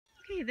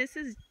Okay, this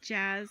is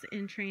Jazz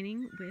in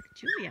training with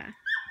Julia.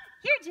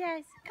 Here,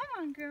 Jazz.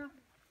 Come on, girl.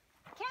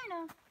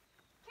 Kennel.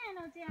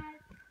 Kennel, Jazz.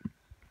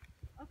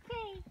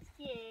 Okay,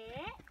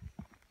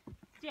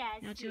 sit.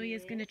 Jazz, Now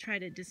Julia's going to try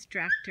to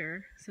distract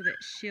her so that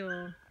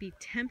she'll be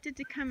tempted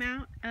to come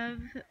out of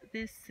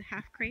this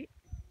half crate.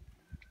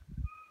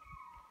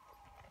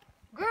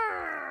 Girl.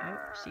 Oh,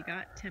 she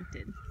got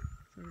tempted.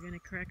 So we're going to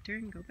correct her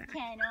and go back.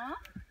 Kennel.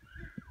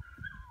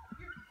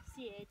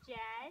 Sit,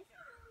 Jazz.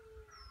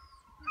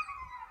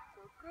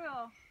 Good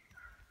girl.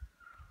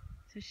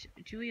 So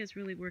Julia's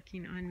really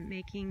working on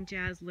making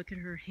Jazz look at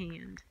her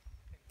hand.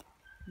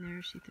 And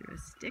there she threw a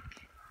stick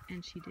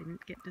and she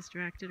didn't get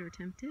distracted or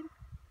tempted.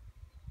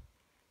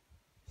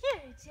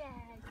 Here,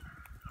 Jazz.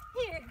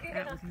 Here, girl.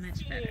 That was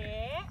much better.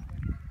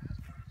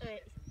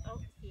 Sit.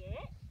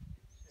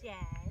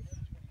 Jazz.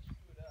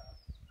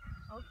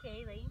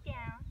 Okay, lay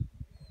down.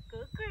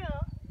 Good girl.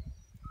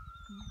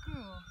 Good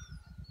girl.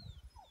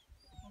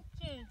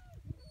 Okay.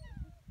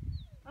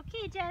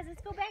 Okay, Jazz,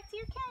 let's go back to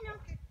your kennel.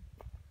 Here.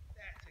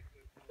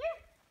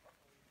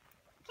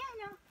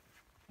 Kennel.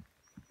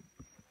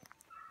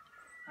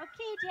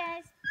 Okay,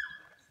 Jazz.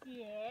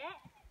 Sit.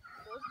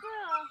 Good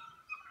girl.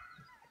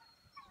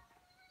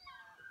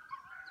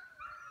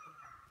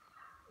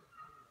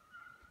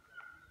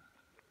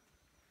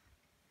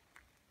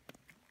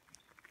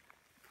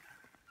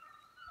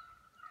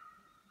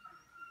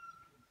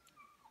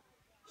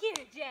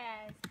 Here,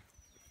 Jazz.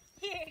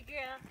 Here,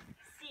 girl.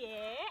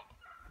 Sit.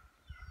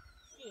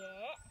 Sit.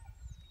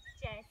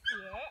 Jazz,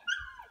 sit.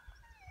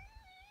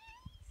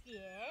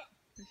 Sit.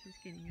 So she's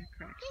getting a Okay,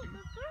 correction.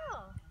 good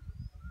girl.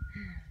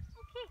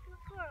 Okay,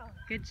 good girl.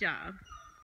 Good job.